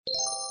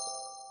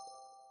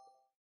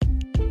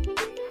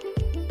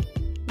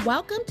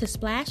Welcome to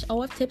Splash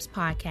OF Tips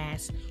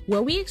Podcast,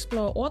 where we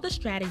explore all the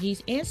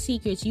strategies and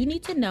secrets you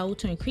need to know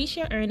to increase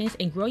your earnings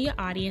and grow your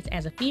audience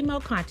as a female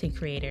content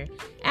creator.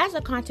 As a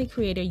content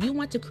creator, you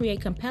want to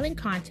create compelling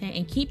content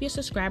and keep your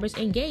subscribers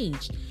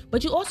engaged,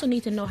 but you also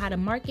need to know how to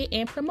market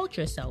and promote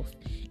yourself.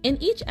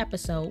 In each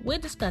episode, we'll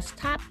discuss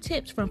top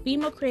tips from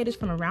female creators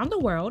from around the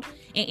world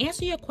and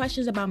answer your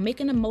questions about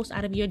making the most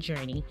out of your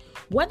journey.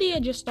 Whether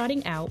you're just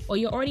starting out or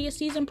you're already a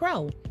seasoned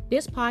pro,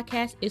 this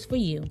podcast is for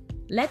you.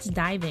 Let's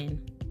dive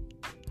in.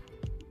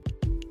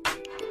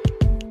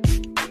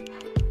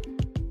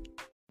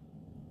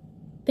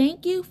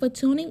 Thank you for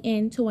tuning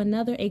in to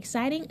another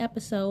exciting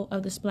episode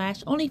of the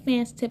Splash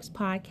Onlyfans Tips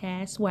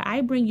Podcast, where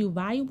I bring you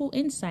valuable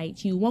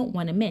insights you won't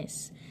want to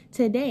miss.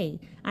 Today,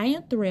 I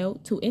am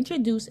thrilled to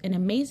introduce an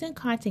amazing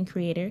content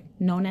creator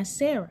known as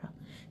Sarah.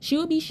 She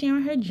will be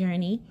sharing her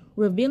journey,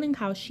 revealing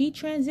how she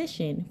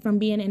transitioned from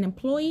being an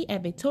employee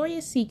at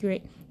Victoria's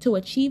Secret to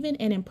achieving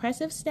an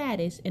impressive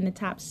status in the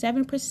top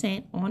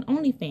 7% on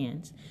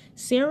Onlyfans.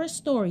 Sarah's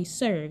story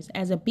serves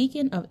as a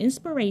beacon of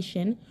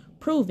inspiration,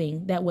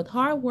 proving that with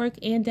hard work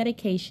and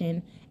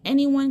dedication,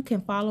 anyone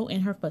can follow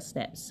in her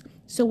footsteps.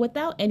 So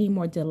without any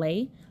more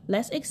delay,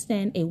 let's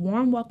extend a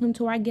warm welcome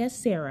to our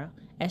guest Sarah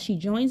as she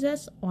joins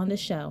us on the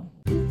show.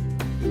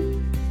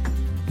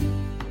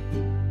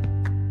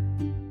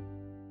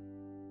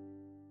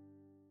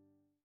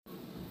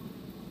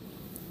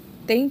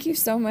 Thank you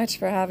so much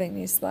for having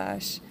me,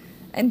 Splash.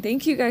 And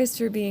thank you guys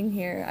for being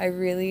here. I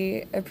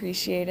really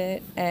appreciate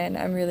it, and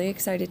I'm really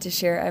excited to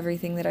share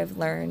everything that I've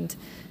learned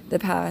the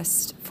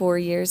past 4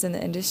 years in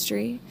the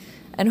industry,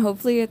 and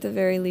hopefully at the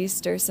very least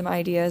stir some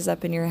ideas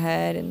up in your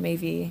head and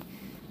maybe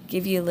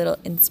give you a little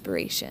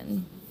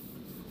inspiration.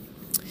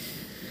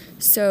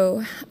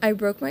 So I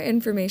broke my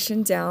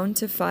information down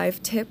to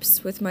 5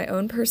 tips with my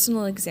own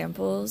personal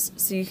examples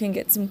so you can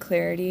get some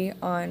clarity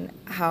on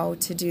how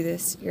to do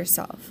this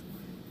yourself.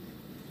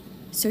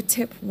 So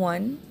tip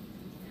 1,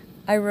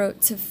 I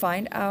wrote to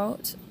find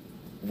out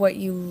what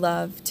you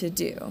love to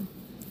do.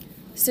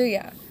 So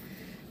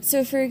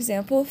for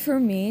example, for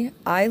me,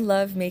 I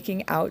love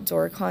making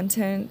outdoor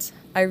content.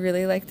 I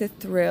really like the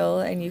thrill,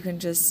 and you can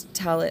just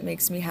tell it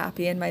makes me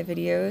happy in my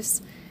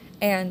videos.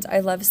 And I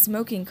love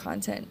smoking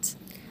content.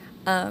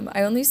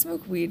 I only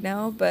smoke weed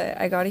now, but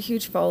I got a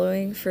huge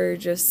following for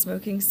just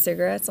smoking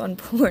cigarettes on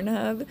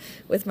Pornhub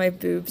with my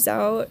boobs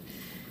out.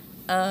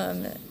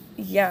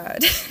 Yeah,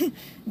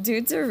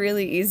 dudes are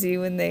really easy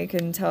when they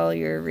can tell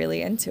you're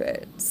really into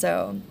it.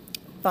 So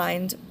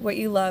find what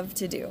you love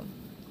to do.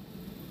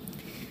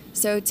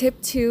 So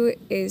tip 2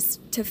 is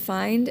to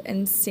find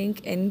and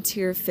sink into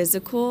your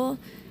physical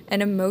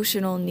and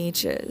emotional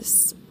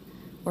niches,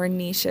 or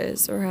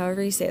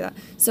however you say that.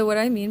 So what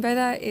I mean by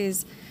that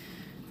is,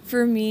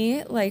 for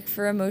me, like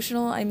for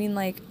emotional, I mean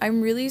like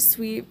I'm really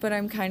sweet, but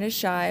I'm kind of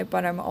shy,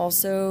 but I'm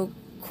also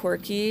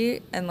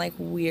quirky and like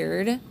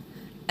weird.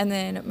 And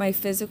then my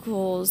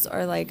physicals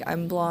are like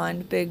I'm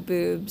blonde, big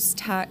boobs,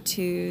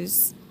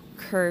 tattoos,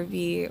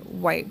 curvy,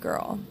 white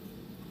girl.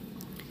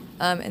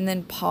 And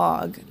then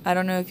POG. I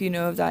don't know if you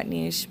know of that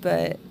niche,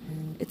 but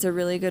it's a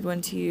really good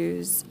one to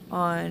use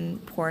on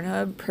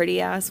Pornhub. Pretty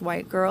ass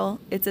white girl.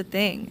 It's a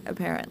thing,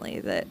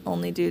 apparently, that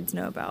only dudes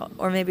know about.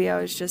 Or maybe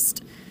I was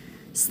just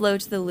slow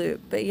to the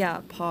loop. But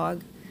yeah,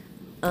 POG.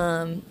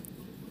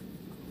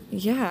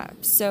 Yeah,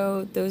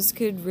 so those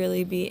could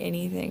really be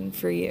anything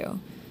for you.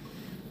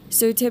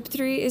 So tip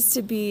 3 is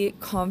to be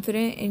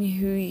confident in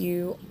who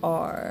you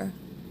are.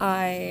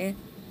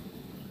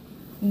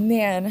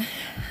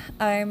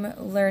 I'm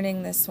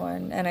learning this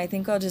one, and I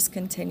think I'll just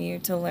continue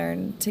to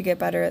learn to get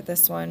better at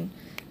this one.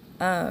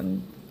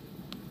 To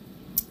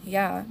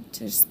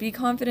just be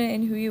confident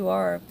in who you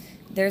are.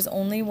 There's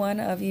only one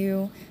of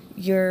you.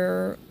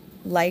 You're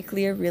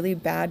likely a really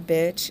bad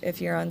bitch if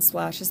you're on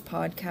Splash's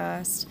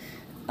podcast.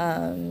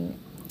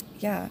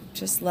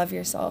 Just love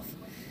yourself.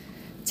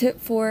 Tip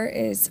 4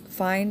 is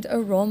find a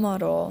role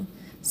model.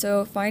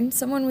 So find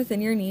someone within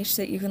your niche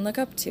that you can look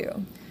up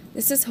to.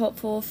 This is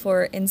helpful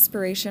for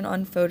inspiration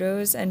on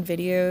photos and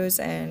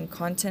videos and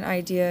content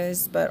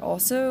ideas, but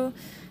also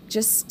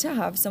just to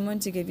have someone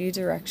to give you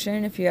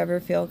direction if you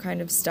ever feel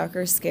kind of stuck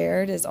or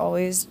scared is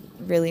always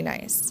really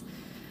nice.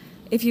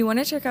 If you want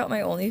to check out my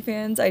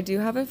OnlyFans, I do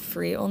have a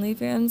free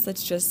OnlyFans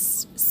that's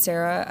just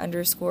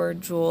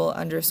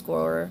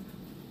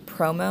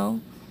Sarah_Jewel_promo.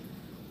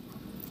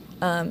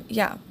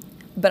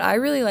 But I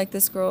really like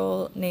this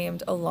girl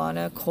named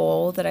Alana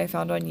Cole that I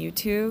found on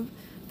YouTube.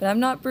 But I'm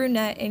not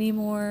brunette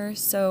anymore,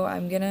 so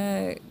I'm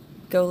gonna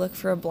go look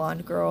for a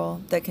blonde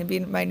girl that can be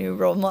my new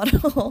role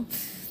model.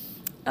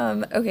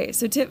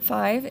 So tip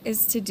 5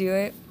 is to do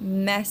it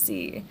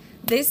messy.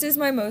 This is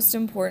my most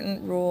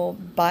important rule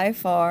by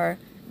far.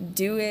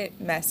 Do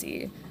it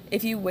messy.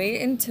 If you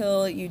wait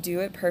until you do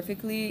it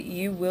perfectly,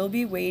 you will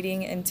be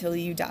waiting until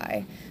you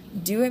die.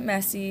 Do it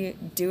messy,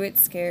 do it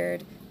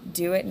scared,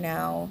 do it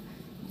now.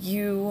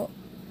 You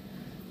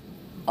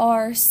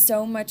are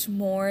so much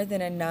more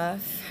than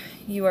enough.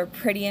 You are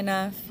pretty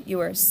enough,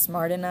 you are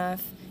smart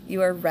enough,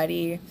 you are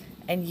ready,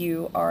 and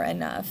you are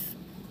enough.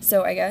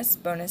 So I guess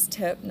bonus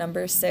tip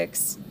number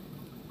 6,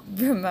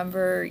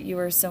 remember you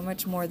are so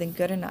much more than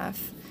good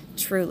enough,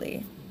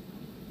 truly.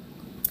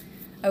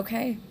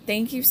 Okay,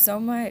 thank you so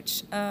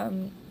much.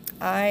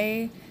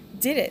 I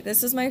did it.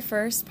 This was my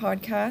first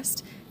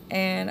podcast,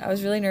 and I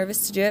was really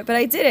nervous to do it, but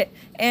I did it.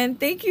 And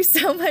thank you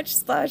so much,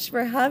 Splash,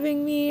 for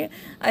having me.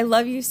 I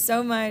love you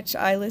so much.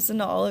 I listen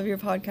to all of your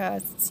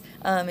podcasts.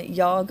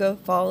 Y'all go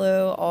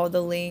follow all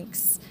the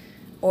links,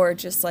 or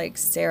just like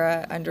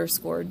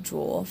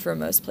Sarah_Jewel for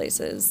most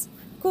places.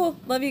 Cool.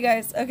 Love you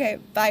guys. Okay,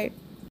 bye.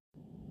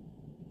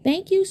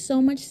 Thank you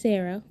so much,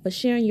 Sarah, for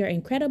sharing your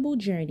incredible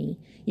journey.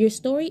 Your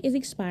story is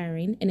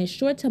inspiring and is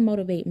sure to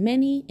motivate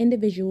many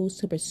individuals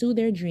to pursue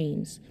their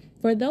dreams.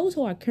 For those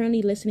who are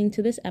currently listening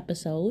to this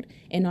episode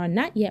and are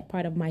not yet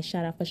part of my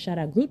Shout Out for Shout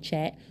Out group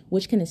chat,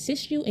 which can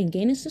assist you in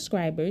gaining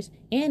subscribers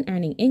and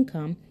earning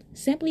income,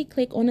 simply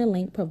click on the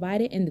link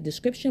provided in the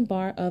description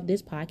bar of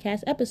this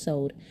podcast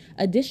episode.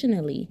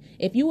 Additionally,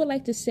 if you would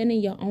like to send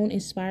in your own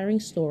inspiring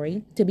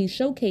story to be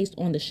showcased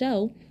on the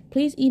show,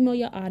 please email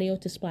your audio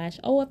to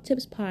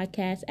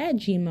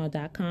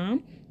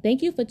splashoftipspodcast@gmail.com.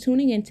 Thank you for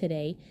tuning in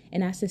today,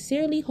 and I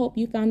sincerely hope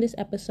you found this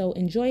episode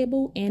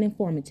enjoyable and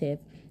informative.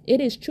 It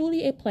is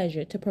truly a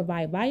pleasure to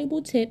provide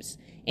valuable tips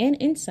and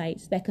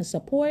insights that can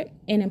support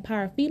and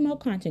empower female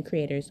content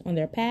creators on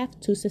their path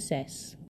to success.